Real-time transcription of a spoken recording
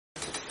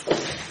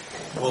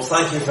Well,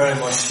 thank you very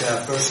much,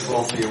 first of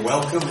all, for your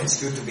welcome.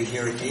 It's good to be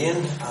here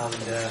again, and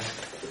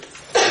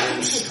I'm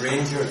a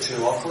stranger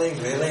to Ockley,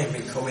 really. I've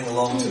been coming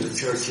along to the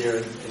church here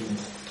in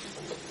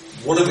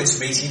one of its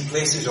meeting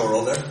places or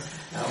other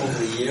over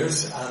the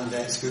years, and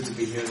it's good to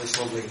be here in this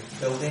lovely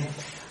building.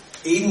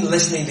 Even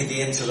listening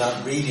again to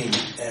that reading,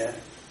 I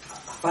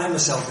find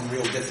myself in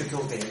real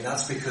difficulty, and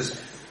that's because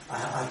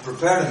I've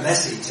prepared a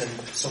message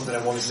and something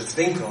I wanted to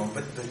think on,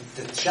 but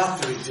the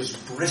chapter is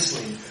just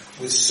bristling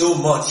with so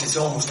much. It's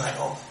almost like,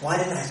 oh, why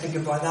didn't I think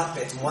about that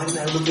bit? And why didn't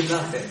I look at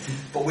that bit?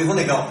 But we've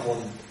only got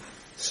one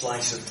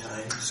slice of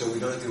time, so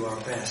we've got to do our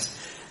best.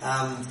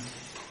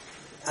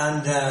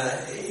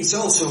 It's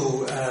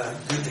also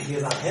good to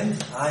hear that hymn.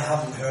 I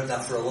haven't heard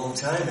that for a long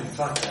time. In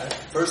fact, I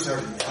first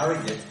heard it in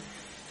Harrogate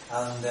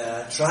and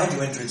tried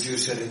to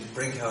introduce it in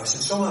Brinkhouse,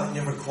 and somehow it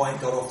never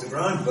quite got off the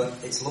ground, but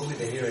it's lovely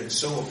to hear it. It's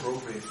so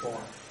appropriate for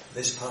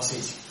this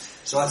passage.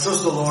 So I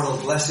trust the Lord will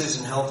bless us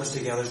and help us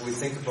together as we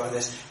think about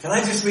this. Can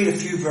I just read a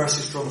few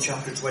verses from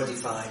chapter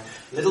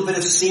 25? A little bit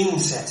of scene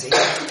setting.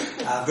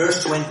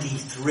 Verse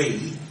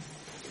 23.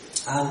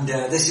 And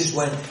this is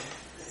when,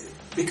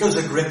 because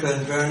Agrippa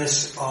and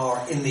Bernice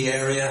are in the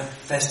area,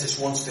 Festus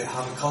wants to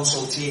have a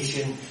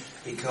consultation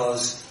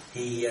because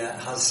he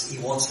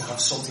wants to have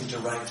something to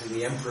write to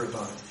the emperor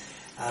about.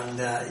 And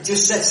it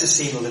just sets the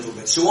scene a little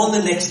bit. So on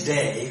the next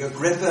day,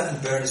 Agrippa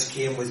and Bernice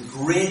came with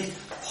great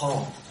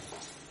pomp.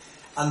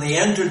 And they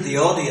entered the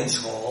audience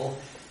hall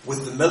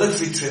with the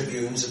military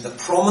tribunes and the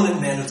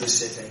prominent men of the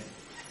city.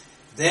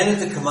 Then at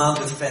the command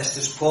of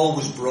Festus, Paul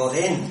was brought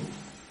in.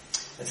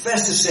 And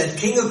Festus said,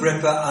 King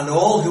Agrippa and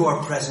all who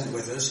are present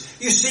with us,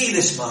 you see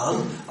this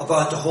man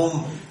about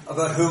whom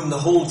the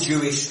whole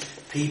Jewish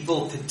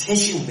people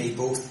petitioned me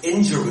both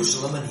in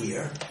Jerusalem and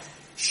here,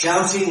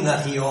 shouting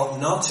that he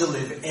ought not to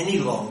live any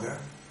longer.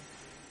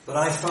 But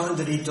I found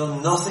that he'd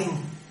done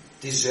nothing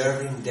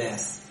deserving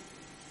death.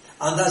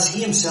 And as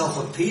he himself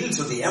appealed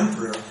to the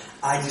emperor,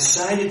 I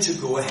decided to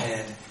go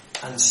ahead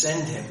and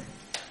send him.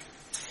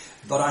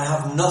 But I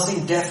have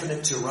nothing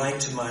definite to write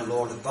to my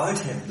Lord about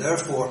him.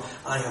 Therefore,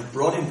 I have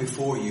brought him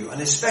before you,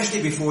 and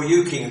especially before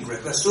you, King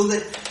Agrippa, so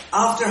that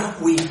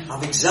after we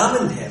have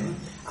examined him,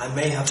 I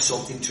may have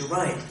something to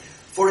write.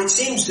 For it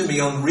seems to me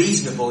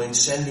unreasonable in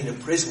sending a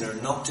prisoner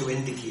not to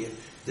indicate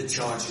the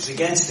charges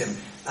against him.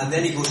 And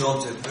then he goes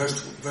on to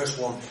verse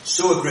 1.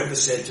 So Agrippa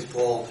said to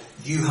Paul,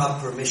 you have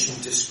permission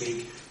to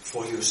speak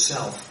for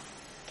yourself.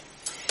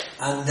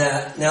 And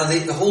now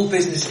the whole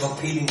business of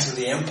appealing to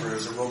the emperor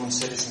as a Roman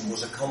citizen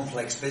was a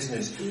complex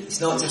business. It's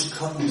not just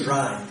cut and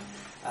dry,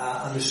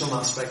 and there's some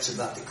aspects of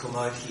that that come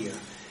out here.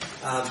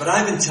 But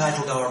I've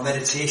entitled our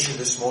meditation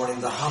this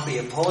morning, The Happy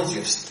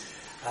Apologist,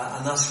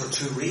 and that's for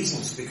two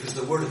reasons, because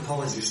the word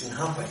apologist and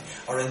happy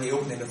are in the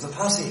opening of the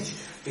passage.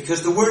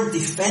 Because the word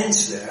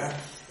defense there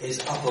is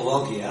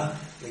apologia,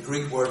 the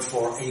Greek word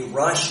for a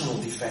rational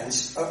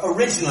defense,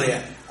 originally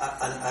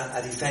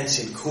a defense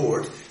in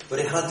court, but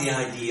it had the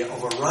idea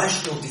of a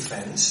rational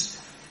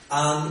defense.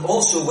 And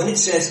also when it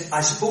says,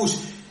 I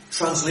suppose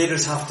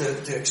translators have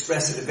to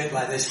express it a bit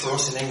like this for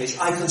us in English,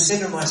 I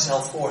consider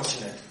myself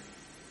fortunate.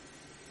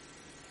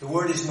 The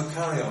word is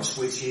makarios,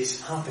 which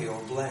is happy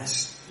or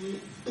blessed.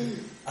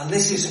 And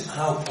this is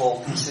how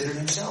Paul considered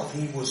himself.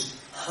 He was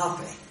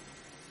happy,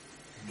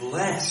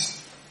 blessed,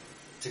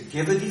 to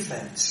give a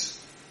defense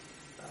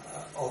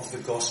of the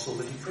gospel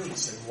that he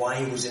preached and why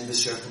he was in the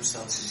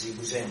circumstances he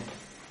was in.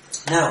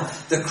 Now,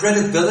 the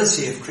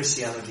credibility of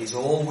Christianity has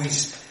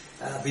always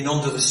been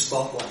under the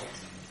spotlight.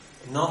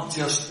 Not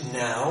just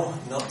now,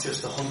 not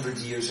just 100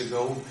 years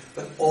ago,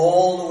 but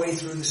all the way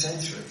through the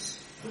centuries.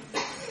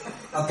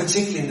 And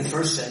particularly in the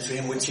first century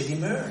in which it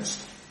emerged.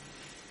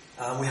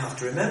 We have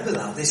to remember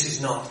that. This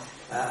is not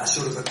a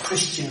sort of a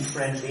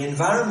Christian-friendly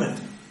environment,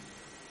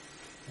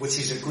 which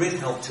is a great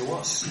help to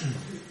us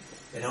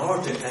in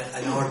our day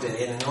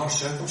and in our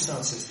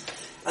circumstances.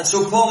 And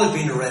so Paul had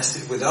been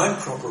arrested without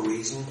proper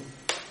reason,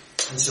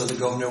 and so the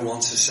governor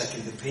wants a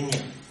second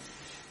opinion.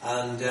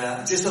 And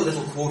just a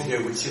little quote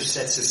here which just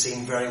sets the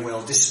scene very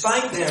well.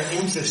 Despite their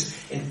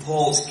interest in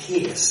Paul's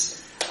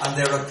case and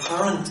their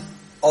apparent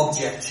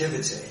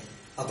objectivity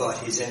about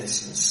his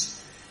innocence,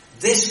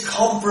 this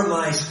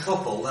compromised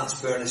couple,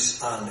 that's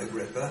Bernice and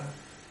Agrippa,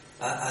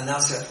 and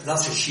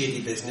that's a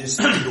shady business,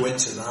 to go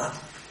into that,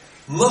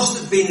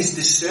 must have been as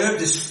disturbed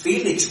as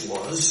Felix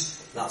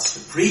was, that's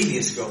the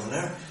previous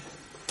governor,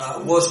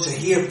 was to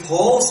hear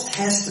Paul's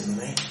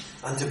testimony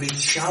and to be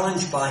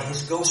challenged by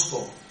his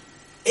gospel.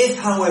 If,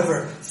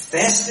 however,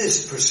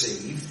 Festus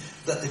perceived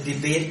that the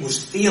debate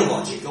was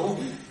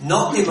theological,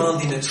 not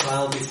demanding a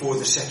trial before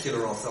the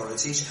secular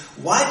authorities,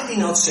 why did he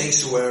not say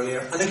so earlier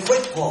and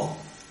acquit Paul?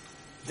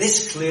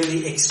 This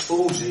clearly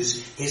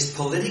exposes his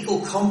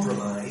political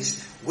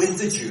compromise with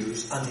the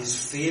Jews and his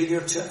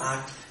failure to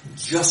act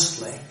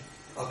justly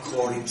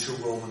according to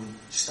Roman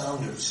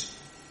standards.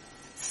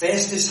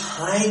 Festus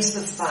hides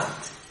the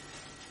fact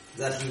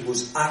that he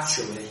was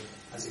actually,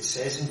 as it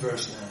says in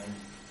verse 9,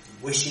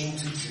 wishing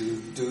to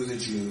do the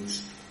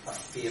Jews a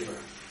favour.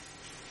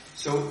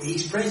 So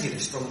he's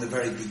prejudiced from the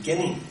very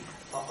beginning.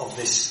 of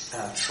this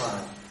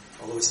trial.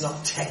 Although it's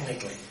not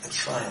technically a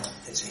trial,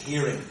 it's a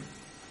hearing.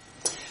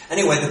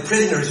 Anyway, the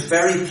prisoner is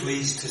very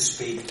pleased to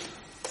speak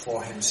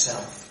for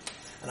himself.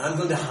 And I'm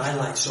going to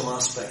highlight some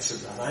aspects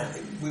of that.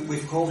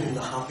 We've called him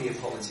the Happy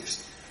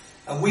Apologist.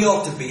 And we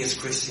ought to be, as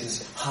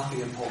Christians,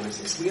 happy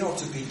apologists. We ought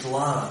to be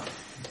glad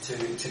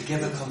to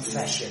give a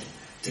confession,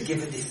 to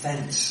give a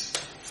defense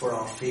for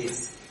our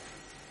faith.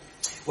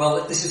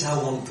 Well, this is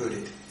how one put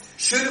it.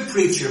 Should a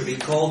preacher be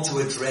called to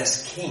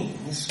address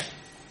kings,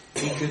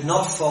 he could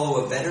not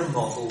follow a better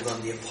model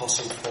than the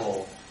Apostle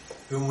Paul,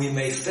 whom we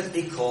may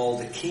fitly call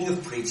the King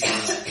of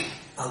Preachers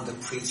and the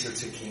Preacher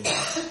to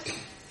Kings.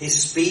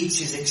 His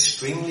speech is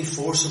extremely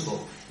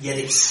forcible, yet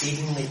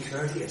exceedingly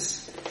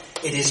courteous.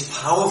 It is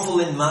powerful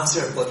in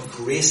matter, but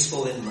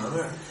graceful in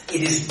manner.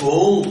 It is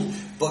bold,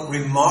 but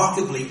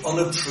remarkably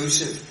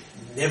unobtrusive,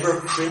 never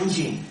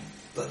cringing,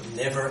 but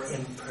never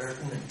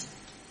impertinent.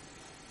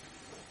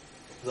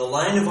 The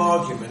line of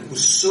argument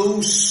was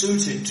so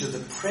suited to the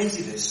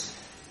prejudice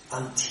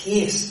and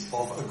taste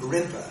of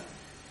Agrippa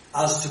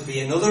as to be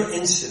another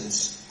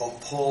instance of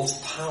Paul's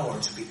power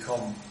to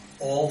become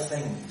all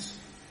things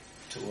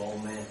to all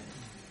men.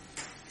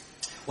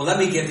 Well, let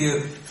me give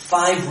you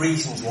 5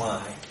 reasons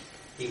why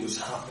he was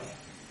happy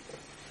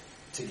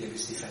to give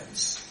his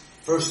defense.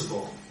 First of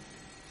all,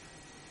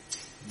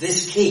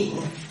 this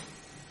king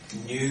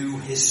knew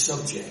his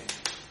subject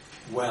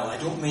well. I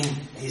don't mean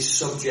his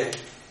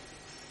subject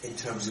in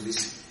terms of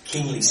his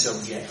kingly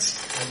subjects.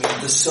 I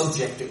mean the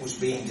subject that was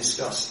being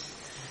discussed.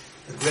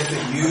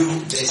 Agrippa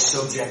knew this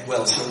subject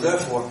well, so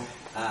therefore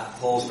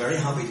Paul's very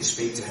happy to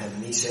speak to him,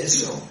 and he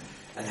says so.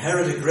 And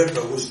Herod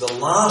Agrippa was the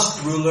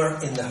last ruler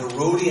in the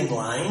Herodian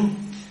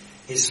line.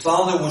 His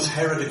father was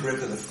Herod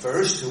Agrippa the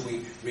first, who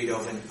we read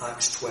of in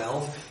Acts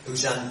 12,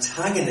 whose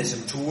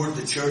antagonism toward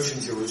the church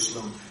in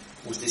Jerusalem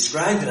was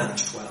described in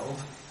Acts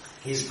 12.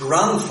 His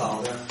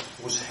grandfather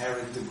was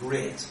Herod the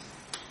Great,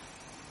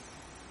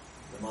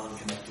 the man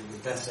connected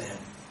with Bethlehem.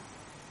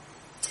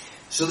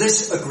 So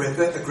this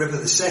Agrippa II,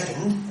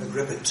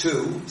 Agrippa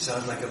II,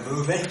 sounds like a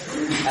movie,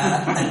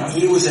 and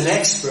he was an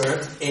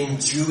expert in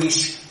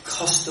Jewish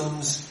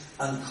customs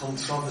and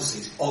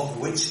controversies, of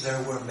which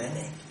there were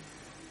many.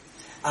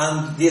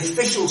 And the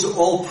officials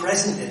all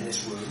present in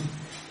this room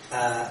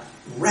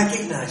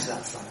recognized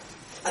that fact.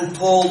 And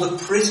Paul the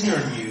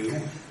prisoner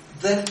knew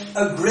that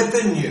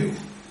Agrippa knew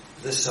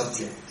the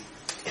subject.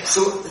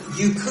 So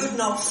you could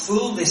not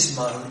fool this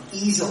man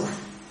easily.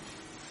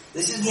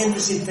 This is the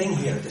interesting thing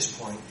here at this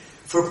point.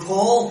 For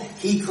Paul,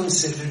 he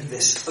considered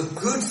this a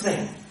good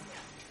thing.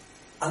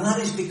 And that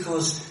is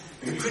because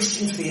the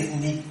Christian faith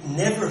need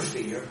never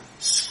fear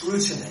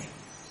scrutiny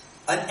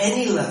at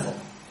any level.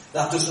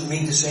 That doesn't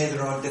mean to say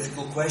there are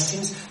difficult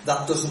questions.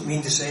 That doesn't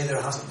mean to say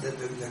there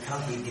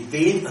can't be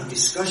debate and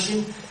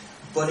discussion.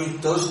 But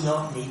it does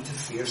not need to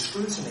fear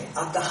scrutiny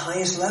at the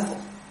highest level.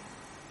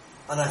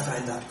 And I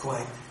find that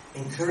quite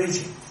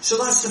encouraging. So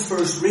that's the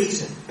first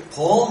reason.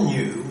 Paul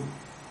knew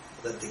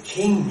that the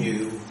king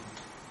knew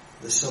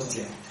the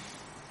subject.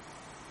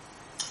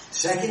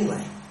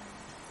 Secondly,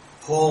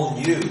 Paul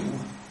knew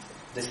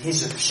that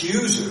his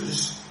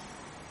accusers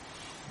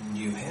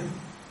knew him.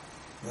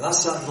 Now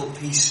that's that little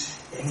piece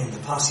in the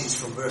passage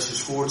from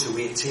verses 4 to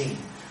 18,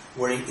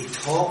 where he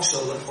talks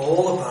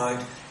all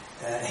about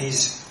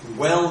his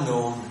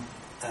well-known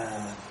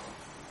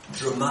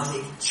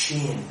dramatic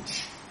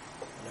change.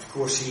 And of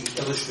course he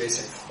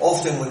illustrates it.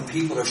 Often when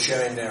people are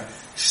sharing their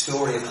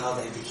story of how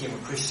they became a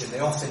Christian, they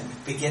often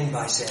begin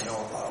by saying,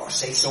 or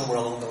say somewhere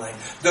along the line,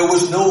 there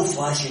was no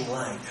flashing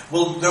light.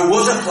 Well, there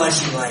was a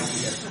flashing light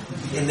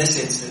here, in this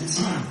instance,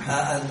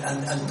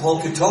 and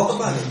Paul could talk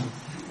about it,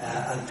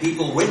 and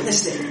people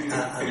witnessed it,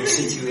 and the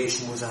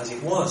situation was as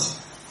it was.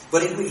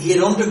 But he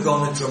had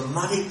undergone a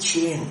dramatic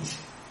change.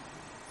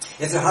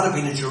 If there had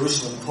been a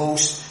Jerusalem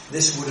Post,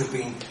 this would have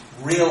been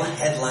real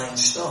headline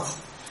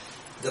stuff.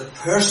 The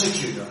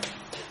persecutor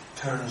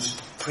turns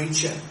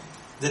preacher.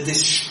 The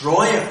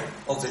destroyer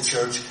of the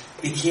church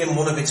became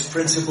one of its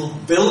principal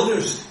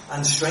builders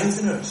and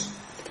strengtheners.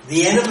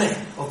 The enemy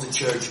of the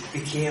church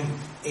became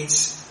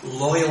its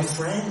loyal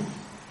friend.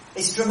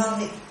 It's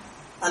dramatic.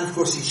 And of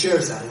course he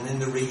shares that, and in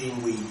the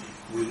reading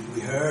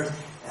we heard,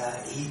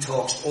 he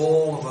talks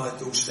all about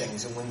those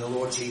things. And when the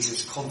Lord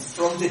Jesus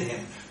confronted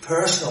him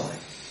personally,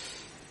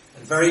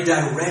 and very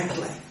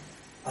directly,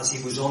 as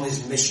he was on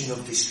his mission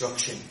of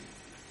destruction.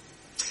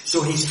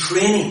 So his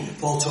training,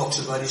 Paul talks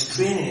about his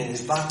training and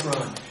his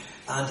background,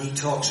 and he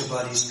talks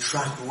about his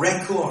track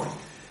record,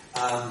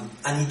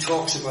 and he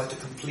talks about the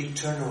complete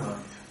turnaround,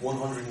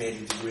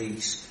 180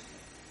 degrees,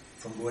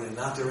 from going in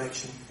that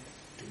direction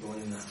to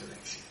going in that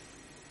direction.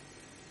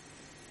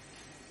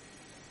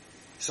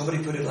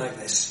 Somebody put it like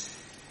this: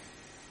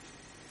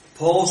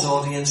 Paul's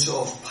audience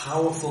of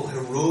powerful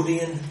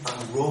Herodian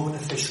and Roman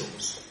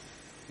officials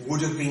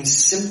would have been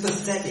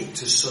sympathetic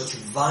to such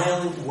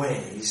violent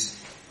ways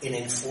in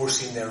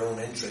enforcing their own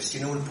interest. You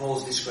know, when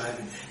Paul's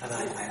describing, and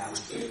I was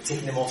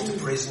taking them off to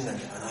prison,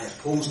 and I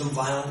opposed them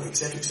violently,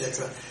 etc.,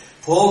 etc.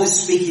 Paul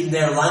is speaking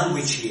their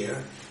language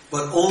here,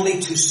 but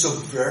only to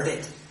subvert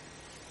it.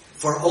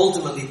 For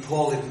ultimately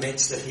Paul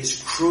admits that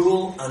his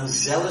cruel and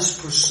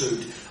zealous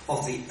pursuit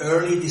of the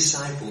early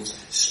disciples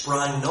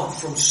sprang not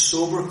from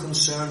sober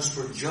concerns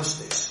for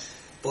justice,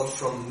 but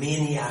from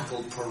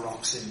maniacal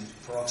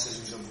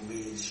paroxysms of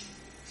rage.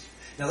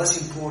 Now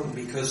that's important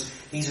because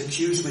he's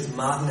accused with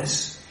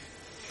madness.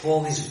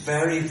 Paul is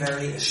very,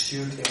 very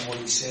astute in what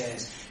he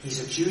says. He's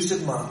accused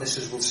of madness,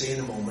 as we'll see in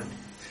a moment.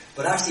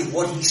 But actually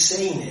what he's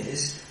saying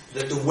is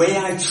that the way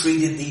I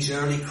treated these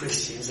early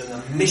Christians and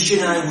the mission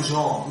I was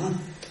on,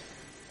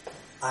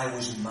 I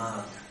was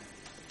mad.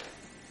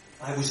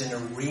 I was in a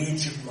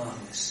rage of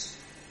madness.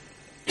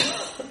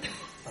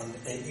 And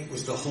it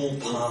was the whole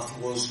path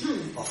was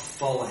of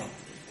folly.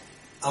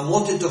 And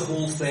what did the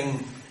whole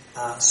thing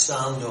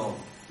stand on?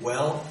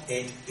 Well,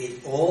 it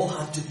all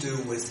had to do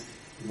with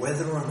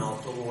whether or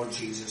not the Lord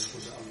Jesus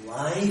was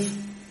alive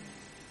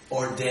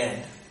or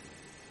dead.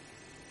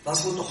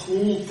 That's what the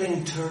whole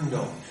thing turned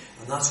on.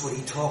 And that's what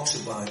he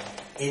talks about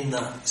in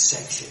that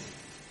section.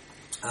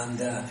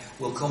 And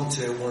we'll come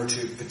to one or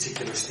two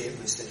particular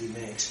statements that he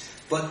makes.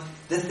 But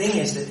the thing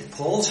is that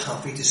Paul's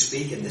happy to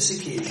speak on this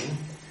occasion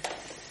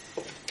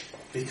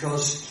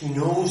because he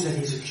knows that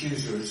his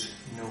accusers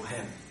know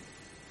him.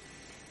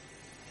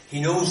 He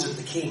knows that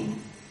the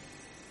king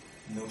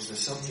knows the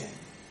subject.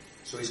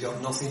 So he's got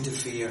nothing to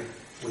fear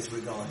with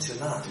regard to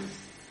that.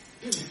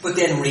 But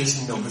then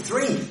reason number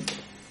 3.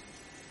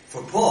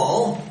 For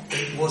Paul,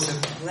 it was a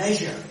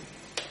pleasure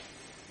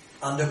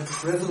and a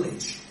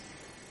privilege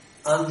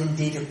and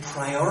indeed a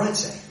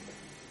priority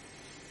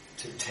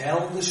to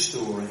tell the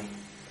story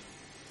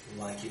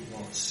like it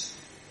was.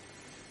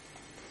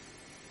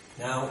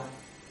 Now,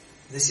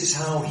 this is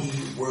how he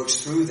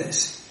works through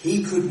this.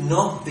 He could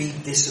not be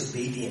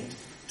disobedient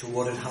to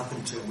what had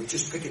happened to him. We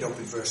just pick it up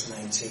in verse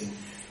 19.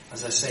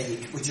 As I say,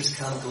 we just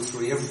can't go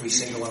through every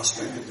single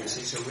aspect of this.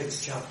 It's a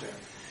rich chapter.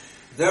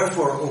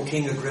 Therefore, O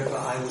King Agrippa,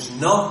 I was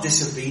not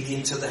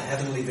disobedient to the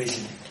heavenly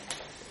vision.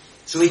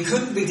 So he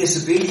couldn't be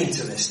disobedient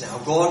to this now.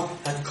 God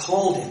had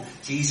called him.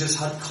 Jesus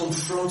had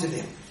confronted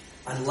him.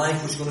 And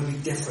life was going to be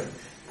different.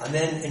 And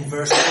then in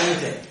verse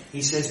 20,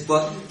 he says,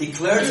 but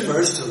declared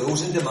first to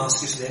those in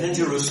Damascus, then in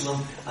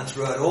Jerusalem, and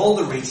throughout all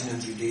the region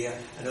of Judea,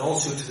 and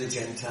also to the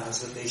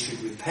Gentiles, that they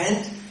should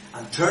repent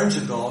and turn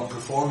to God,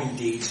 performing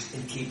deeds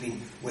in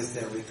keeping with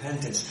their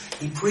repentance.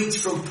 He preached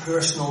from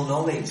personal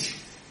knowledge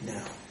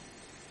now.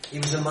 He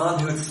was a man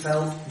who had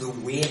felt the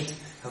weight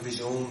of his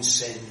own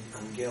sin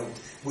and guilt,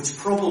 which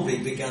probably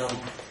began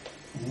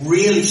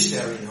really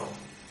stirring up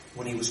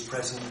when he was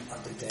present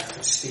at the death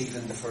of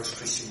Stephen, the first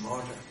Christian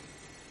martyr.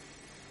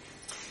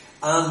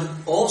 And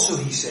also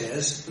he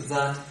says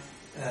that,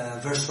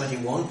 verse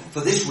 21,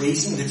 for this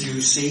reason the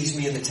Jews seized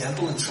me in the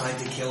temple and tried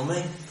to kill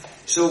me.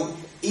 So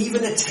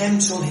even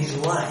attempts on his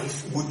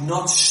life would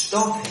not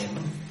stop him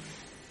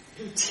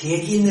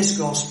taking this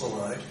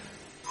gospel out,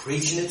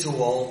 preaching it to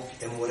all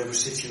in whatever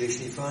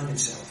situation he found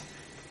himself.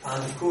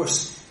 And of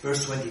course,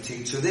 verse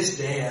 22, to this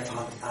day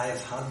I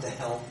have had the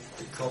help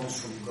that comes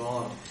from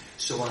God.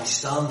 So I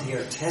stand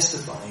here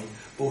testifying,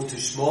 both to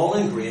small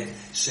and great,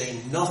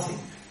 saying nothing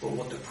but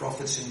what the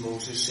prophets and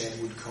Moses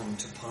said would come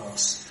to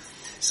pass.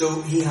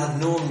 So he had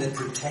known the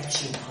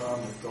protecting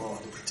hand of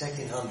God, the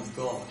protecting hand of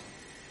God.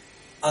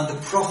 And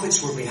the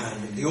prophets were behind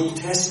him. The Old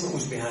Testament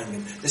was behind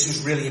him. This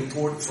was really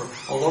important for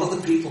a lot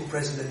of the people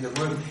present in the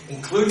room,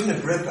 including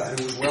Agrippa,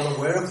 who was well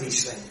aware of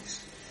these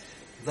things.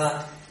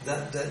 That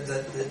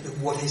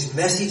what his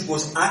message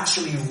was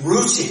actually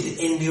rooted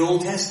in the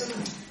Old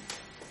Testament.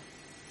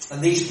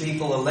 And these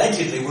people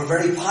allegedly were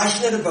very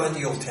passionate about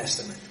the Old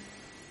Testament.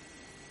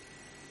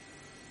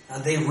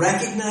 And they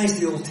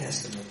recognized the Old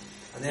Testament.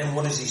 And then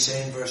what does he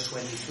say in verse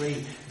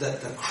 23?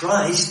 That the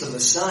Christ, the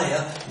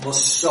Messiah,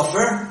 must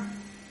suffer,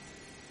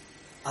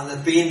 and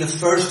that being the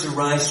first to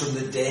rise from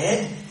the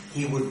dead,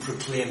 he would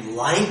proclaim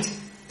light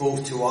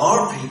both to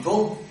our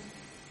people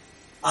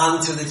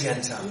and to the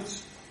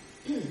Gentiles.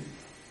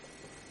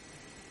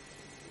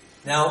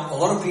 Now, a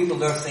lot of people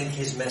there think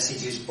his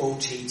message is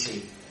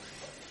OTT.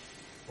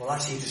 Well,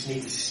 actually, you just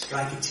need to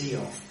strike a T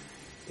off.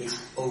 It's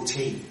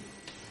OT.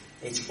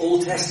 It's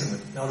Old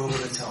Testament, not over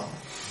the top.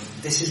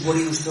 This is what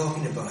he was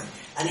talking about.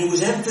 And he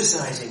was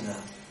emphasizing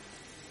that.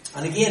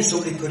 And again,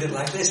 somebody put it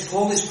like this.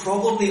 Paul is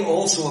probably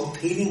also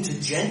appealing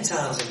to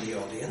Gentiles in the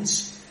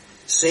audience,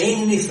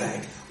 saying in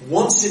effect,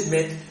 once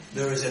admit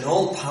there is an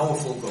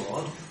all-powerful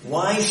God,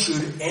 why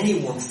should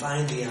anyone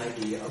find the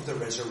idea of the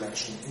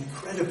resurrection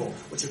incredible?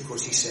 Which of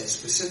course he says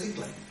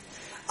specifically.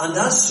 And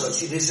as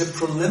such, it is a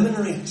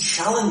preliminary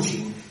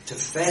challenging to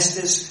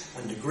Festus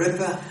and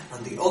Agrippa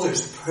and the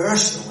others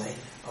personally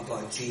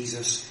about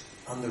Jesus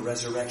and the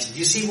resurrection. Do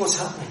you see what's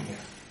happening here?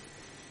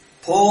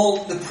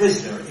 Paul, the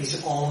prisoner,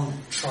 is on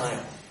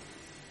trial.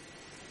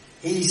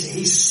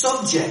 He's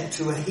subject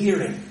to a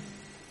hearing,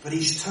 but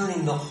he's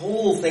turning the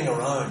whole thing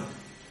around.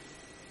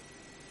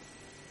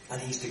 And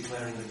he's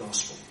declaring the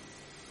gospel.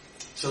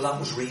 So that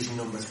was reason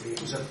number 3.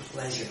 It was a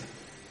pleasure.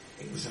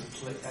 It was a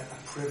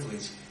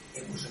privilege.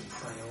 It was a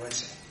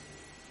priority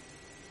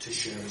to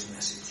share his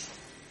message.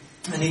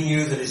 And he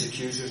knew that his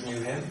accusers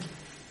knew him.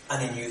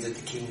 and he knew that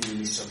the king knew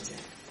his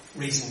subject.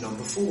 Reason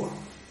number 4.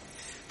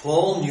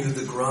 Paul knew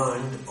the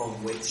ground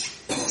on which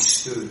he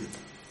stood.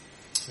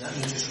 Let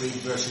me just read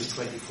verses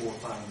 24,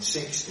 5 and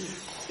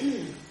 6.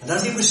 And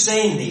as he was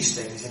saying these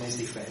things in his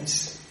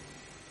defense,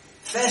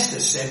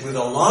 Festus said with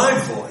a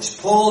loud voice,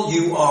 Paul,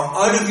 you are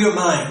out of your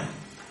mind.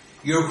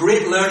 Your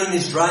great learning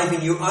is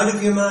driving you out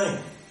of your mind.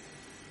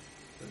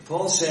 But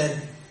Paul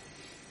said,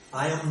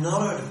 I am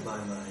not out of my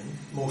mind,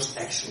 most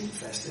excellent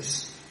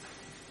Festus,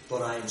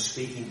 but I am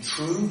speaking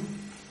true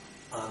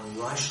and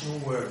rational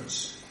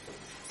words.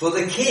 For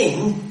the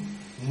king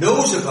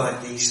knows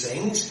about these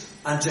things,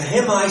 and to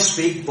him I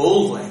speak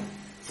boldly.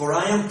 For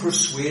I am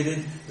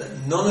persuaded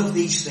that none of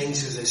these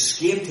things has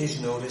escaped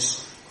his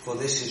notice, for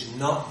this has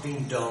not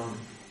been done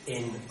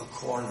in a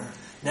corner.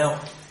 Now,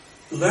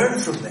 learn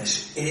from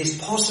this. It is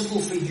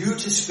possible for you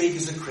to speak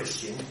as a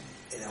Christian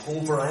in a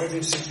whole variety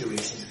of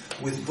situations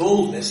with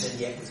boldness and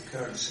yet with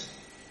courtesy.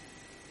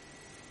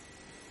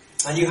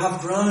 And you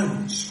have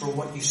grounds for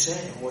what you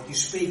say and what you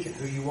speak and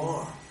who you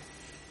are.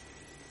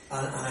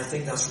 And I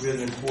think that's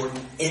really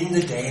important in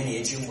the day and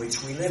age in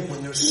which we live,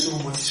 when there's so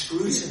much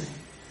scrutiny.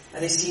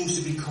 And it seems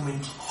to be becoming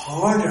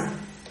harder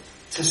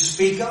to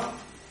speak up.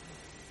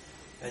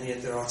 And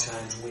yet there are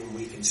times when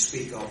we can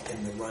speak up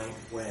in the right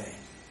way.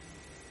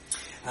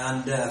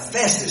 And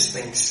Festus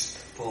thinks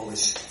Paul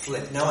is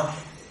flipped. Now,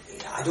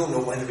 I don't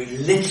know whether he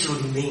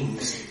literally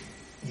means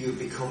you're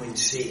becoming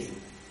insane.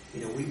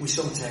 You know, we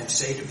sometimes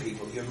say to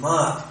people, you're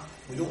mad.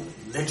 We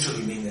don't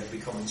literally mean they're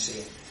becoming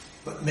insane.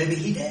 But maybe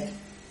he did.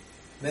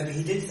 Maybe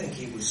he did think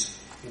he was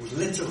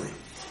literally.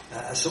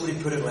 As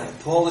somebody put it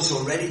like, Paul has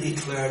already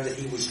declared that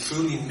he was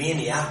truly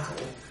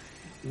maniacal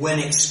when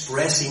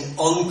expressing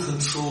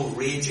uncontrolled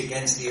rage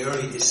against the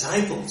early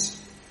disciples,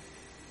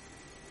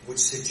 which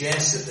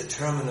suggests that the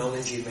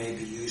terminology may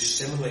be used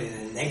similarly in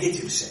a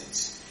negative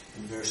sense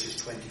in verses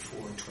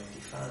 24 and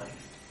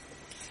 25.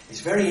 It's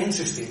very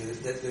interesting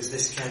that there's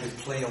this kind of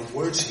play on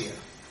words here.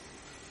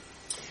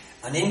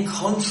 And in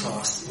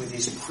contrast with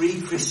his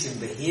pre-Christian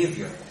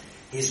behavior,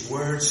 his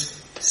words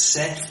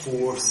set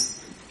forth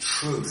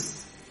truth,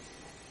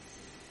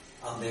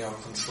 and they are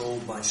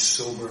controlled by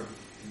sober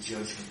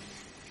judgment.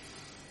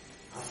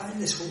 I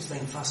find this whole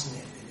thing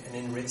fascinating and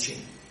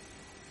enriching.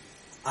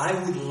 I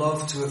would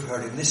love to have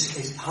heard, and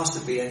this has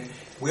to be,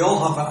 we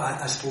all have,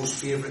 I suppose,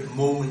 favourite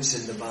moments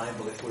in the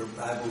Bible if we're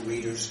Bible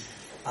readers,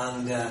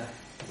 and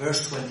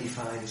verse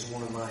 25 is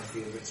one of my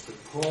favourites.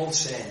 But Paul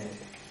said,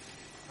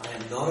 I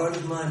am not out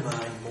of my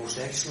mind, most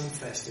excellent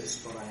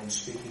Festus, but I am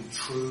speaking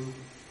true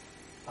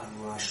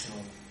and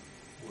rational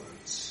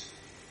words.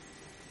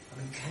 I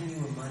mean, can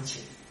you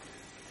imagine?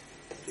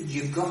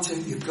 You've got to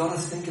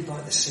think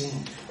about the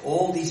scene.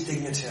 All these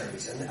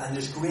dignitaries, and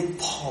there's great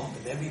pomp,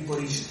 and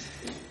everybody's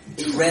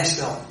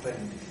dressed up,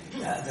 and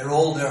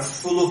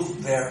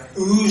they're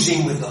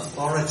oozing with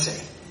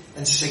authority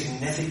and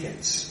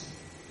significance,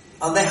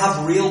 and they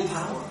have real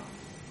power.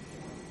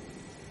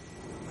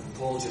 And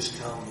Paul just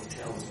calmly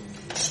tells them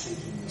he's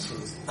speaking the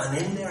truth, and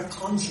in their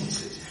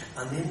consciences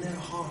and in their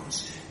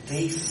hearts,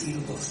 they feel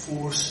the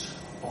force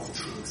of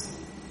truth.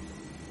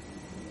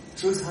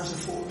 Truth has a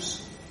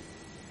force.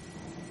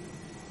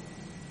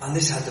 And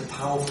this had the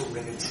powerful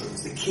ring of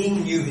truth. The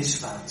king knew his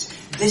facts.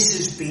 This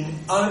has been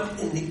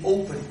out in the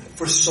open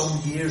for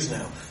some years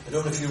now. I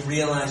don't know if you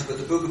realise, but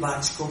the book of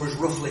Acts covers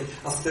roughly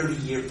a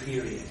 30-year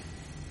period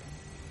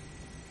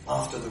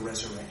after the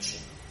resurrection.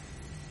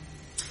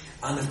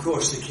 And of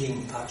course the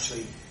king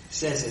actually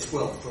says this.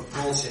 Well,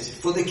 Paul says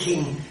it. For the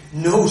king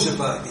knows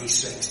about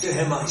these things. To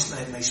him I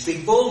may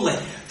speak boldly.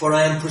 For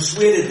I am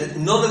persuaded that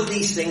none of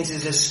these things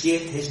has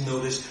escaped his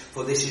notice.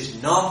 For this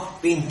has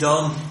not been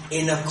done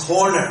in a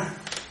corner.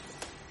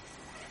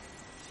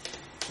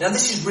 Now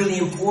this is really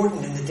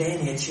important in the day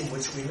and age in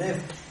which we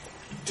live.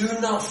 Do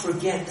not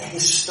forget the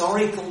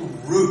historical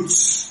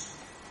roots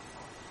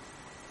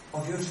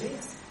of your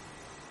faith.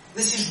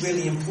 This is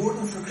really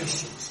important for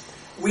Christians.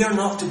 We are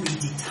not to be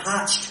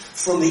detached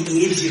from the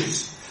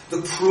ages,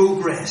 the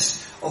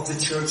progress of the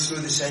church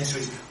through the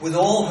centuries, with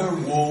all her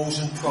woes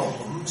and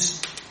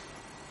problems.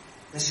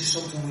 This is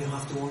something we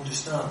have to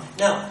understand.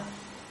 Now,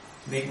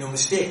 make no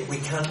mistake, we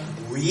can't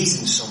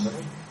reason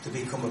somebody to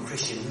become a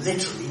Christian,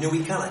 literally. No,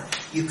 we cannot.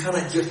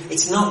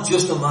 It's not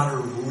just a matter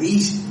of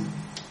reason.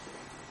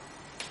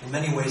 In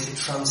many ways it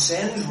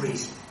transcends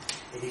reason.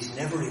 It is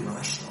never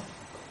irrational.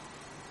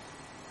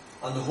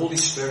 And the Holy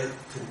Spirit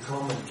can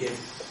come and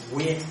give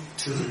weight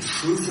to the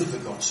truth of the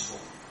gospel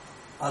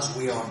as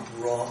we are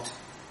brought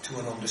to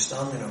an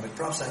understanding of it.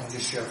 Perhaps I can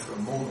just share for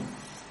a moment.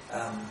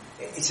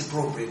 It's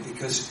appropriate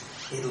because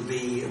it'll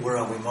be, where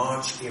are we,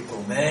 March,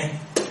 April, May.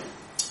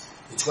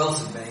 The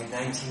 12th of May,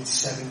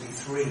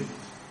 1973.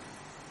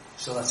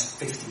 So that's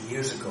 50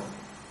 years ago.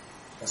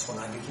 That's when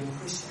I became a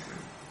Christian.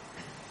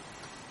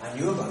 I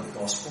knew about the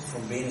gospel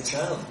from being a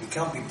child. You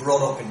can't be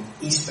brought up in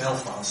East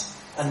Belfast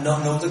and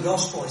not know the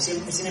gospel. It's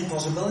an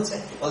impossibility.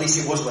 At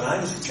least it was when I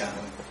was a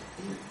child.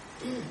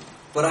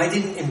 But I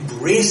didn't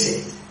embrace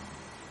it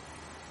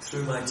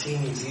through my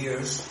teenage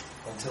years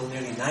until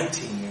nearly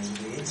 19 years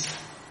of age.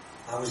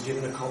 I was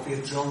given a copy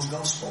of John's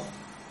Gospel.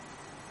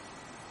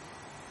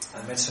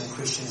 I met some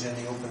Christians in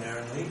the open air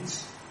in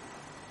Leeds.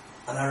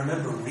 And I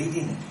remember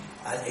reading it.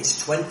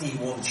 It's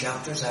 21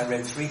 chapters. I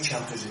read 3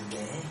 chapters a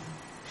day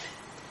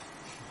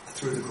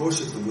through the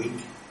course of the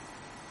week.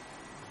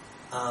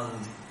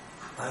 And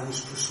I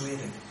was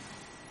persuaded.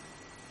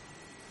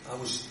 I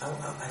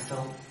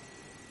felt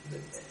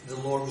that the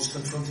Lord was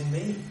confronting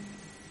me,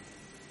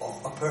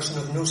 of a person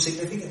of no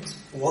significance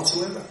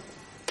whatsoever.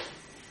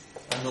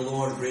 And the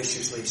Lord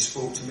graciously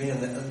spoke to me,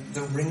 and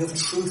the ring of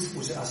truth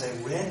was, as I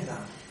read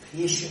that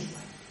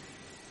patiently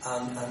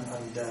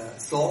and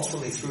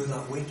thoughtfully through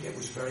that week, it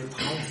was very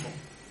powerful.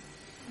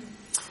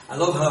 I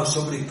love how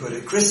somebody put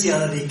it: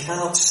 Christianity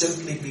cannot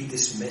simply be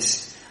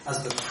dismissed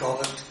as the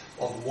product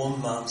of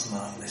one man's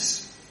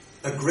madness.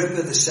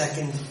 Agrippa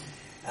II,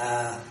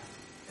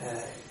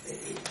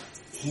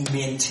 he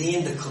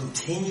maintained a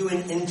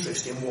continuing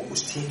interest in what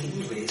was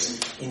taking place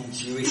in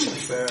Jewish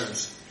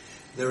affairs.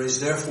 There is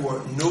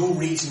therefore no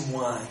reason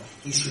why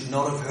he should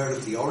not have heard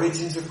of the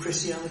origins of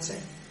Christianity,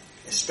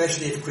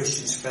 especially if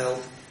Christians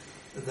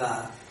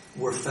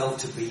were felt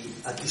to be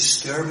a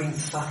disturbing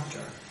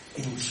factor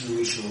in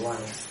Jewish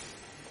life.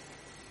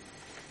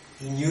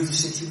 He knew the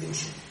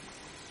situation.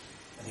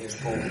 And here's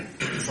Paul in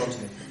front of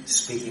him,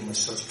 speaking with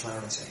such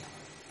clarity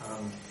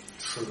and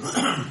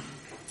truth.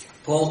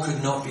 Paul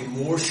could not be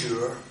more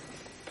sure,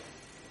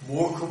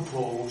 more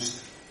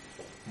composed,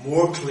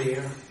 more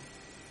clear,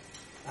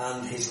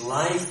 and his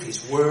life,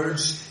 his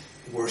words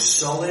were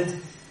solid.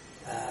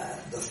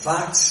 The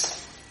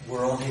facts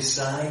were on his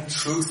side,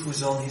 truth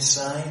was on his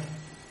side,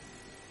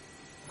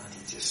 and he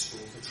just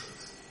spoke the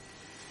truth.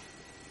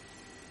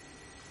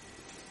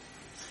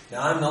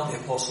 Now, I'm not the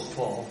Apostle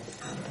Paul,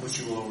 which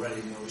you will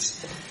already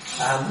notice,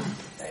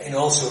 in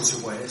all sorts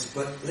of ways,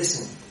 but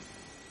listen,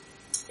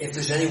 if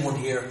there's anyone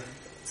here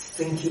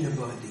thinking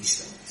about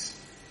these things,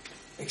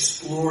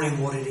 exploring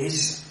what it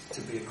is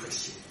to be a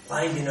Christian,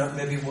 finding out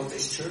maybe what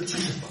this church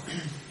is about,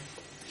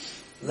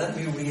 let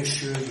me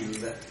reassure you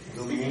that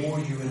the more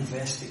you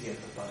investigate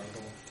the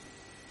Bible,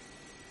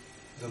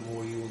 the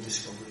more you will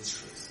discover its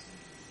truth.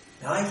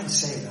 Now, I can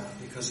say that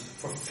because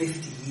for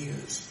 50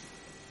 years,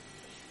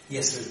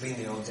 yes, there's been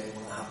the odd day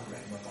when I haven't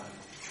read my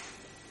Bible.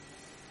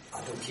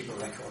 I don't keep a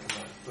record of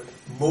that, but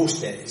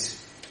most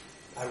days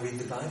I read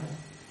the Bible.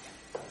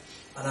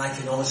 And I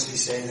can honestly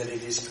say that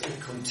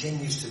it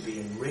continues to be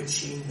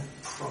enriching,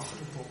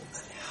 profitable,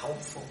 and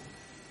helpful.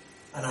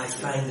 And I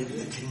find that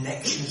the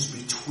connections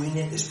between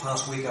it. This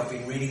past week I've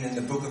been reading in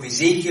the book of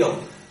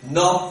Ezekiel.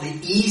 Not the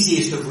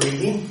easiest of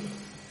reading,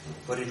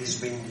 but it has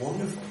been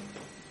wonderful.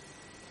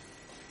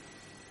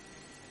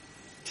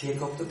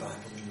 Take up the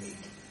Bible and read.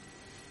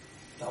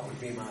 That would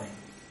be my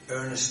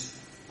earnest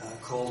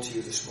call to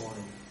you this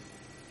morning.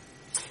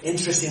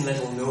 Interesting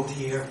little note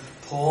here.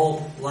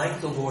 Paul, like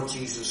the Lord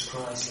Jesus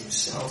Christ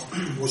himself,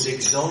 was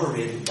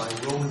exonerated by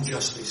Roman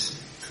justice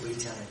 3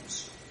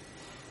 times.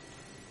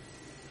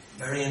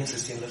 Very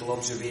interesting little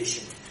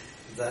observation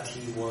that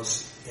he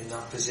was in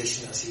that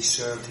position as he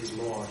served his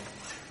Lord.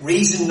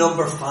 Reason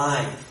number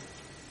 5.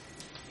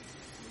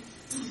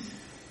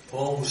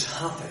 Paul was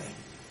happy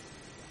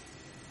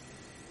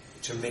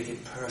to make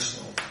it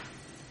personal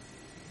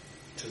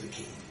to the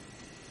king.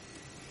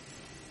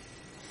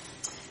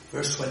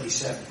 Verse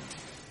 27.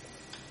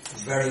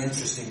 It's very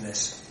interesting,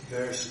 this.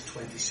 Verse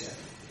 27.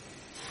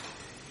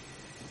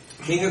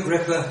 King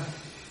Agrippa,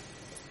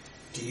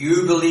 do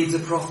you believe the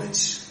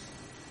prophets?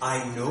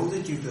 I know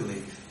that you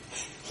believe.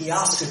 He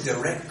asks a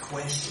direct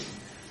question,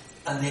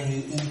 and then he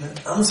even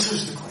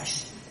answers the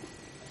question.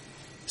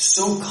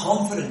 So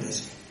confident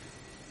is he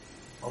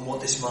on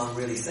what this man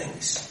really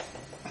thinks.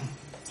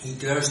 He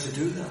dares to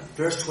do that.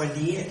 Verse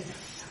 28.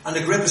 And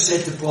Agrippa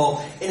said to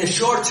Paul, in a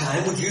short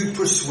time, would you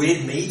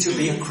persuade me to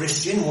be a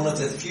Christian? One of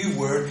the few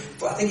words,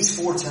 I think it's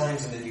 4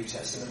 times in the New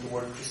Testament the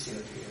word Christian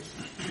appears.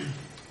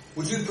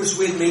 Would you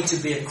persuade me to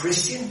be a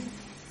Christian?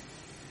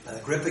 And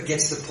Agrippa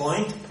gets the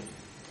point,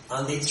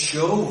 and it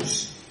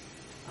shows.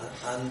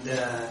 And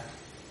a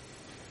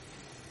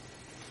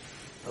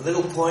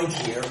little point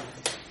here.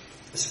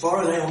 As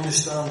far as I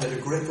understand that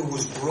Agrippa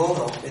was brought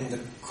up in the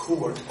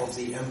court of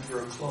the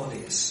Emperor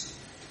Claudius.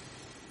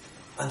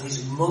 And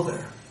his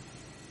mother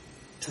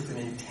took an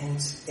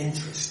intense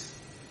interest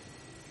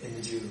in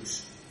the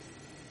Jews.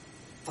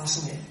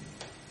 Fascinating.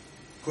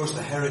 Of course,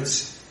 the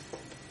Herods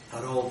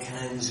had all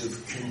kinds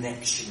of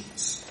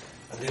connections.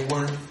 And they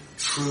weren't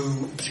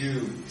true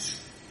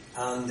Jews.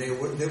 And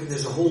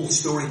there's a whole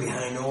story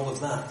behind all of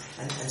that.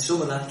 And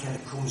some of that kind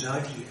of comes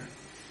out here.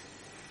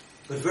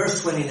 But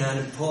verse 29,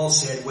 and Paul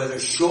said, whether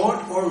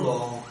short or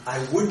long,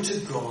 I would to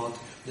God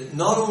that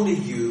not only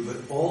you,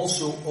 but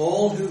also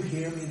all who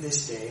hear me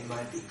this day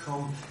might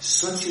become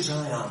such as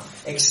I am,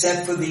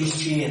 except for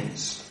these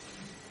chains.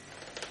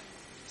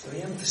 So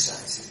he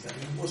emphasizes that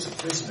he was a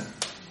prisoner,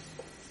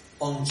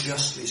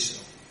 unjustly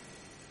so.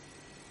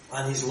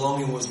 And his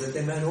longing was that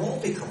they might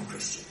all become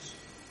Christians.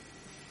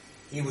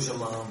 He was a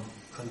man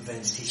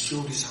convinced. He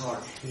showed his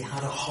heart. He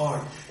had a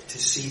heart to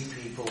see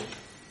people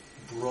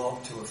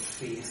brought to a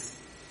faith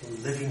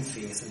living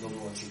faith in the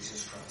Lord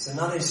Jesus Christ. And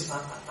that is,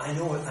 I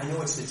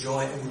know it's the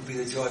joy, it would be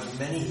the joy of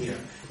many here.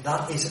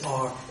 That is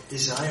our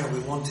desire. We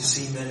want to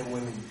see men and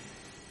women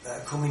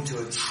coming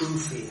to a true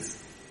faith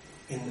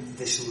in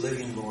this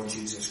living Lord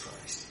Jesus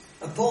Christ.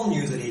 And Paul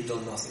knew that he'd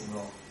done nothing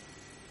wrong.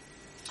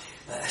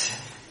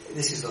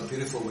 This is a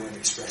beautiful way of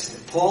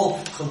expressing it.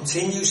 Paul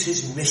continues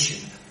his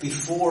mission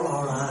before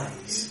our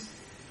eyes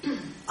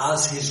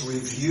as his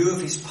review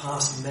of his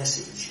past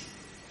message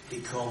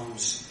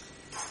becomes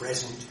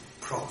present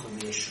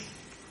proclamation,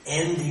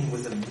 ending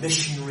with a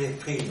missionary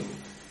appeal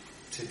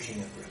to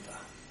King Agrippa.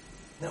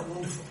 Isn't that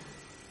wonderful?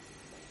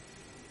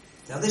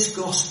 Now this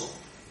gospel,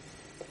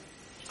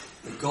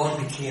 that God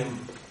became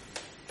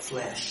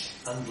flesh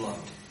and blood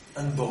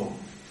and bone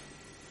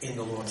in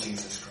the Lord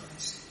Jesus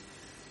Christ,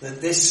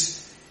 that this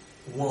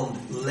one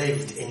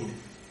lived in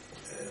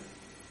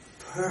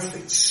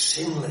perfect,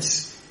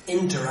 sinless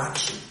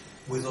interaction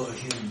with other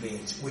human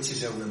beings, which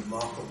is a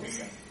remarkable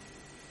thing.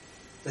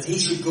 That he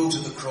should go to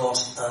the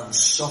cross and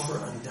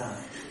suffer and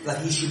die.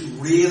 That he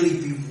should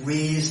really be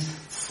raised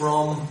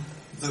from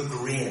the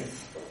grave.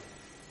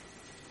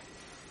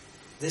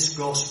 This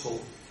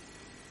gospel,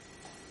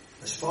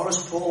 as far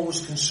as Paul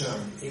was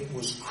concerned, it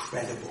was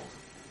credible.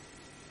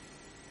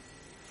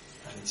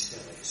 And it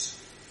still is.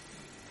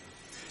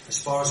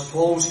 As far as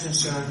Paul was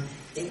concerned,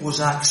 it was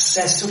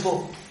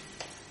accessible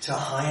to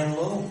high and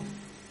low.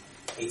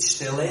 It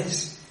still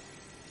is.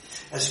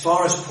 As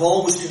far as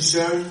Paul was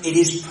concerned, it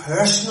is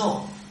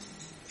personal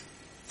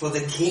for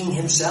the king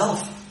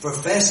himself, for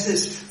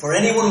Festus, for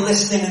anyone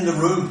listening in the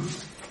room.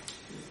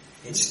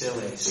 It still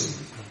is.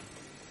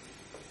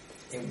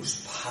 It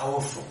was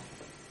powerful.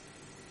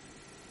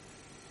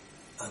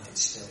 And it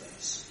still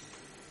is.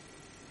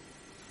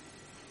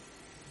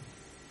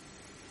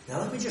 Now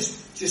let me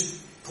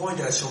just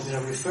point out something.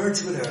 I referred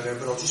to it earlier,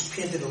 but I'll just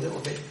paint it a little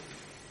bit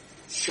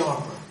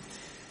sharper.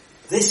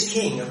 This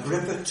king,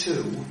 Agrippa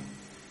II,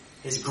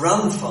 his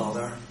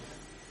grandfather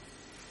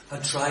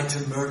had tried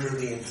to murder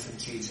the infant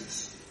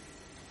Jesus.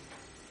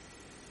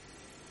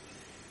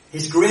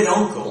 His great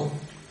uncle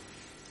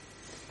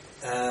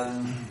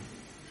had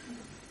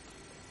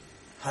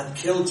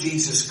killed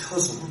Jesus'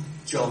 cousin,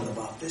 John the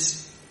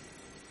Baptist,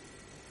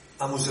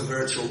 and was a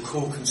virtual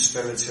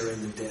co-conspirator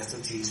in the death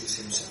of Jesus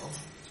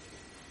himself.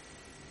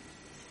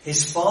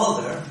 His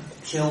father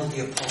killed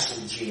the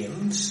apostle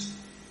James,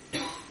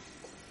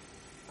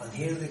 and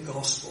here the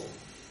gospel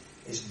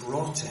is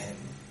brought to him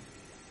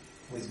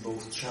with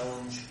both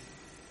challenge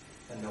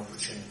and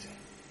opportunity.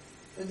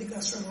 I think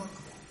that's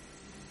remarkable.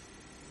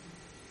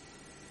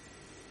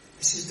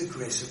 This is the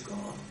grace of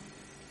God.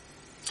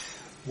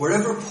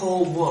 Wherever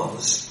Paul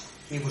was,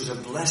 he was a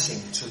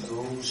blessing to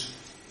those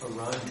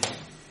around him.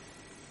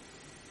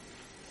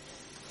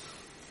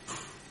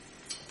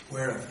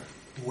 Wherever,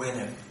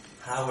 whenever,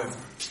 however,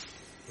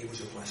 he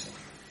was a blessing.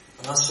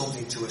 And that's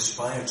something to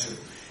aspire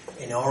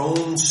to in our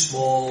own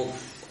small,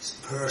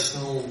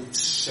 personal,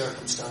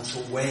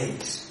 circumstantial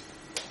ways.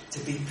 To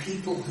be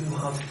people who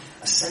have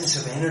a sense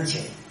of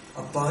energy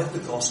about the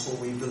gospel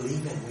we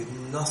believe in.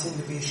 We've nothing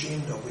to be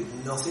ashamed of.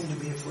 We've nothing to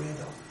be afraid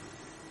of.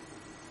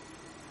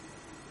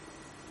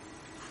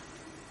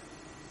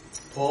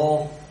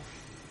 Paul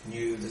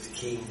knew that the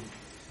king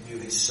knew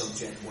his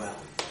subject well.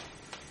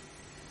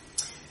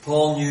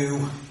 Paul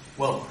knew,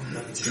 well,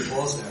 let me just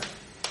pause there.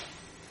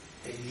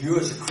 You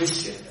as a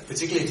Christian,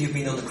 particularly if you've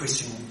been on the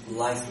Christian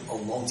life a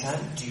long time,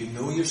 do you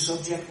know your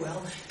subject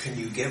well? Can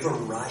you give a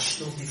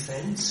rational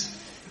defense?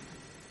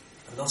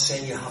 I'm not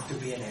saying you have to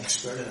be an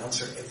expert and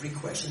answer every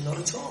question, not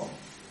at all.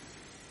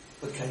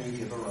 But can you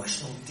give a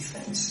rational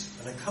defense,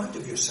 an account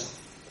of yourself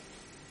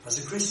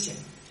as a Christian?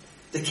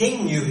 The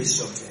king knew his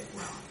subject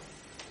well.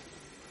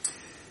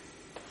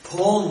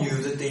 Paul knew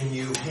that they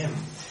knew him.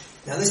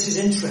 Now this is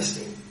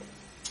interesting.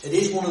 It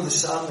is one of the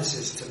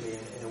sadnesses to me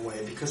in a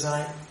way, because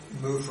I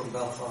moved from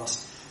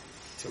Belfast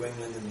to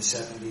England in the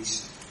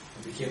 70s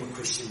and became a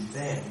Christian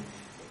then.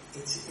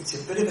 It's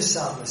a bit of a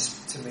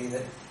sadness to me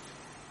that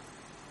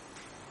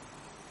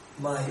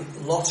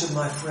lots of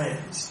my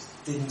friends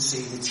didn't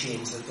see the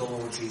change that the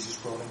Lord Jesus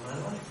brought in my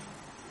life.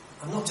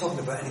 I'm not talking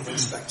about anything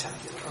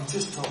spectacular. I'm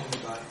just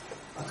talking about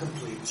a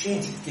complete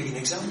change. I'll give you an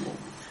example.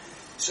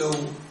 So,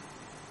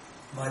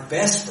 my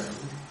best friend,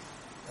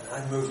 and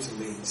I moved to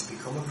Leeds,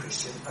 become a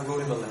Christian. I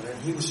wrote him a letter,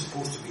 and he was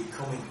supposed to be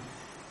coming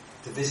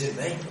to visit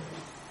me.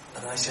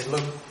 And I said,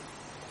 look,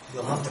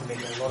 we'll have to make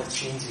a lot of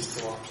changes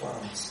to our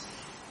plans.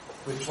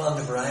 We planned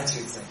a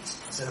variety of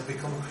things. I said, I've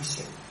become a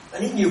Christian.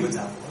 And he knew what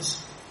that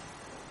was.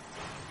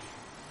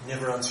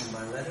 Never answered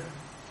my letter.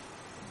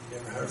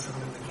 Never heard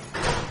from him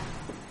again.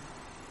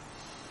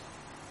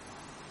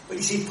 But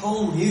you see,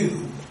 Paul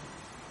knew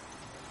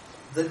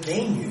that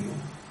they knew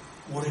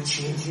what a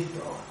change he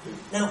brought.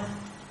 Now,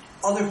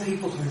 other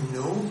people who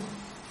know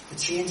the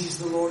changes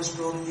the Lord has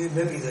brought in you,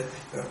 maybe there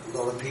are a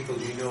lot of people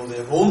you know that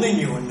have only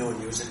knew and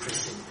known you as a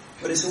Christian.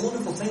 But it's a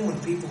wonderful thing when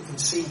people can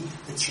see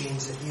the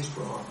change that he has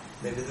brought.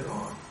 Maybe there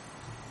are.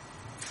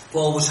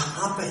 Paul was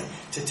happy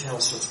to tell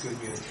such good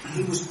news.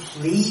 He was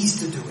pleased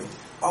to do it.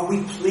 Are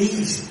we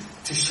pleased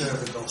to share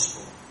the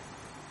gospel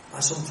I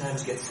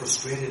sometimes get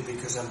frustrated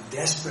because I'm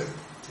desperate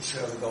to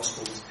share the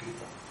gospel with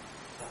people.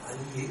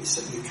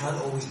 And you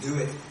can't always do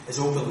it as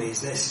openly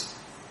as this.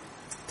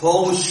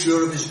 Paul was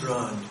sure of his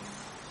ground.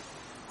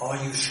 Are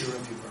you sure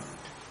of your ground?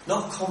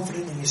 Not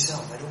confident in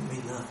yourself, I don't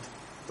mean that,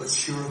 but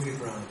sure of your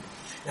ground.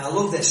 Now I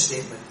love this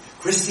statement.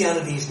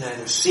 Christianity is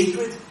neither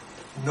secret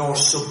nor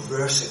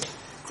subversive.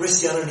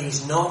 Christianity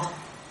is not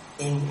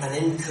an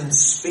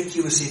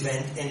inconspicuous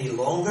event any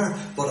longer,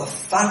 but a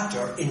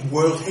factor in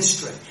world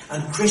history.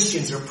 And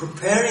Christians are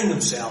preparing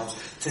themselves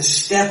to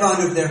step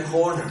out of their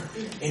corner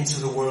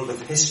into the world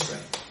of history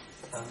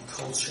and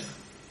culture.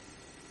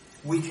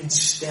 We can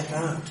step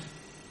out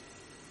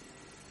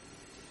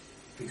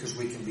because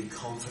we can be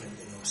confident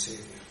in our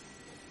Saviour.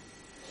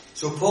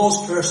 So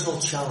Paul's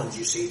personal challenge,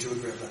 you see, to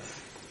Agrippa,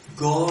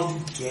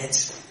 God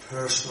gets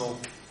personal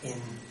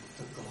in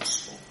the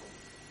gospel.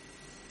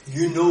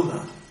 You know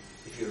that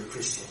if you're a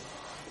Christian.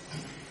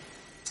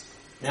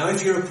 Now,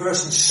 if you're a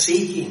person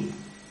seeking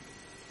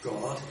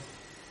God,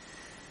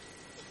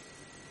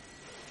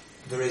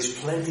 there is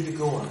plenty to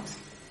go at.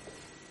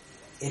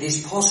 It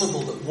is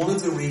possible that one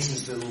of the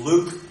reasons that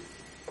Luke,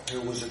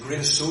 who was a great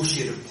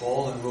associate of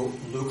Paul and wrote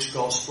Luke's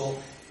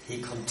gospel,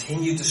 he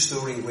continued the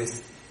story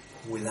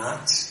with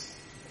Acts.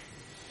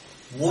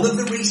 One of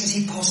the reasons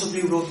he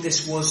possibly wrote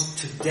this was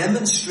to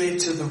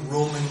demonstrate to the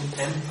Roman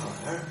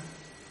Empire,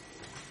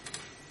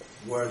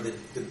 where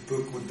the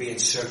book would be in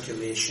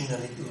circulation,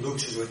 and it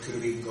looks as though it could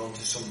have even gone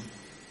to some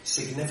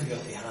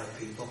significantly high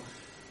people,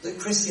 that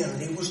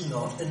Christianity was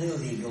not an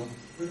illegal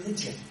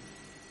religion.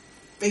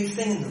 Big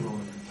thing in the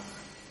Roman Empire.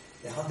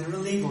 They had their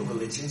illegal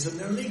religions and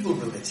their legal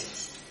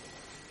religions.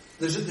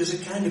 There's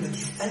a kind of a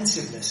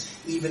defensiveness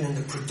even in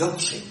the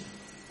production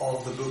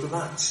of the book of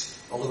Acts,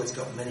 although it's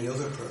got many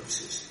other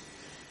purposes.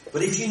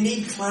 But if you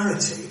need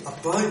clarity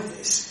about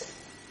this,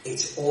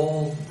 it's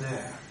all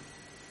there.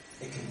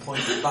 It can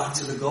point you back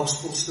to the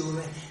gospel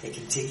story. It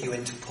can take you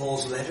into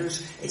Paul's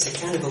letters. It's a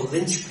kind of a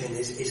linchpin,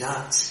 is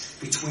Acts,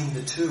 between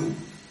the two.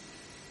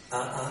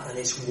 And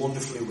it's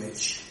wonderfully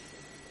rich.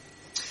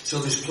 So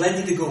there's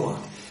plenty to go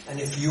on. And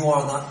if you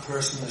are that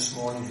person this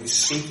morning who's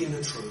seeking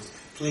the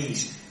truth,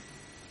 please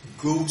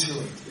go to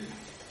it.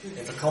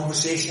 If a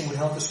conversation would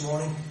help this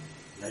morning,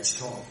 let's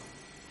talk.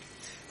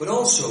 But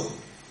also,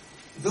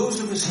 those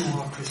of us who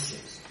are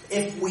Christians,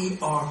 if we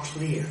are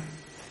clear,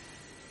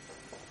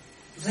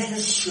 let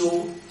us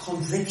show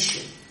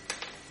conviction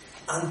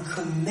and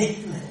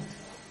commitment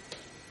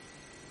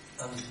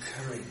and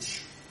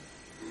courage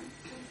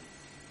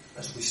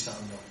as we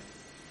stand up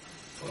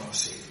for our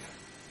Saviour.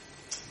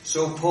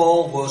 So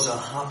Paul was a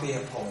happy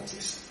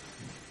apologist.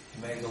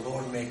 May the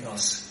Lord make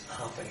us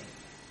happy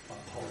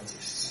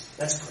apologists.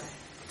 Let's pray.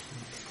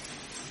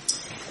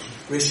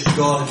 Gracious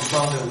God and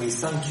Father, we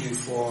thank you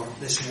for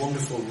this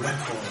wonderful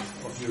record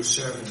of your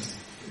servant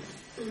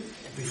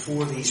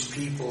before these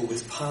people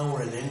with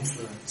power and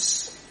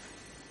influence,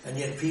 and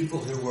yet people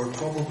who were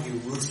probably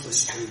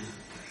ruthless too.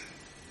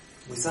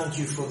 We thank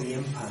you for the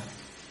impact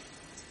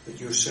that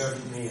your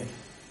servant made.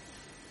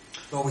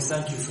 Lord, we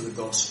thank you for the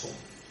gospel.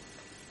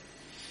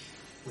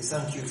 We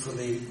thank you for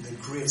the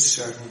great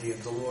certainty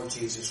of the Lord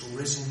Jesus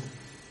risen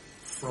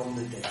from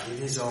the dead. It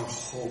is our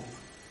hope.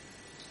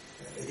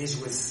 It is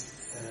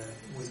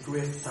with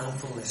great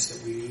thankfulness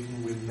that we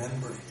even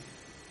remember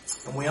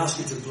it. And we ask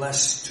you to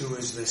bless to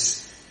us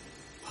this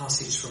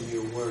passage from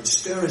your word.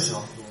 Stir us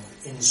up, Lord,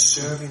 in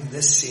serving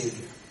this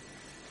Saviour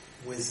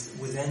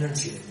with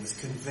energy and with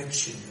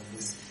conviction and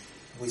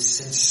with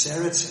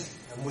sincerity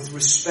and with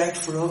respect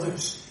for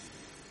others.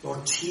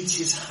 Lord,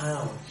 teach us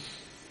how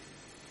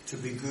to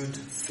be good,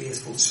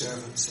 faithful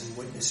servants and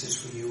witnesses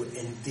for you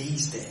in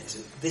these days,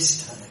 at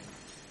this time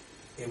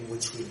in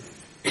which we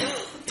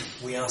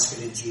live. We ask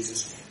it in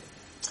Jesus' name.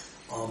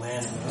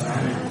 Amen.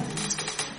 Amen.